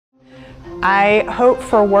I hope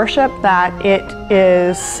for worship that it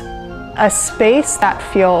is a space that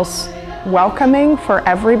feels welcoming for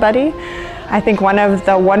everybody. I think one of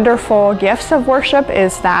the wonderful gifts of worship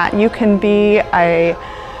is that you can be a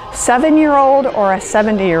 7-year-old or a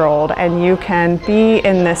 70-year-old, and you can be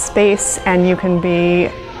in this space and you can be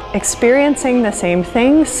experiencing the same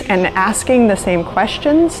things and asking the same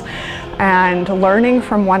questions and learning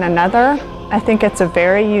from one another. I think it's a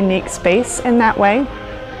very unique space in that way.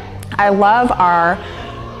 I love our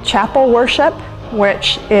chapel worship,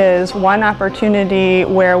 which is one opportunity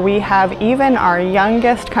where we have even our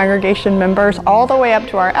youngest congregation members all the way up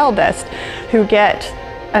to our eldest who get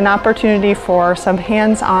an opportunity for some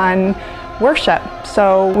hands-on worship.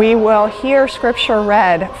 So we will hear scripture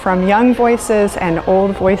read from young voices and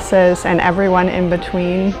old voices and everyone in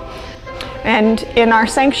between. And in our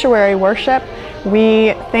sanctuary worship,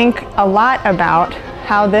 we think a lot about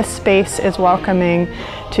how this space is welcoming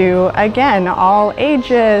to, again, all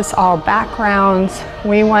ages, all backgrounds.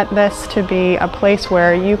 We want this to be a place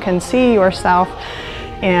where you can see yourself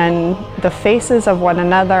in the faces of one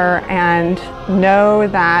another and know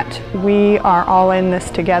that we are all in this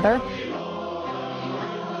together.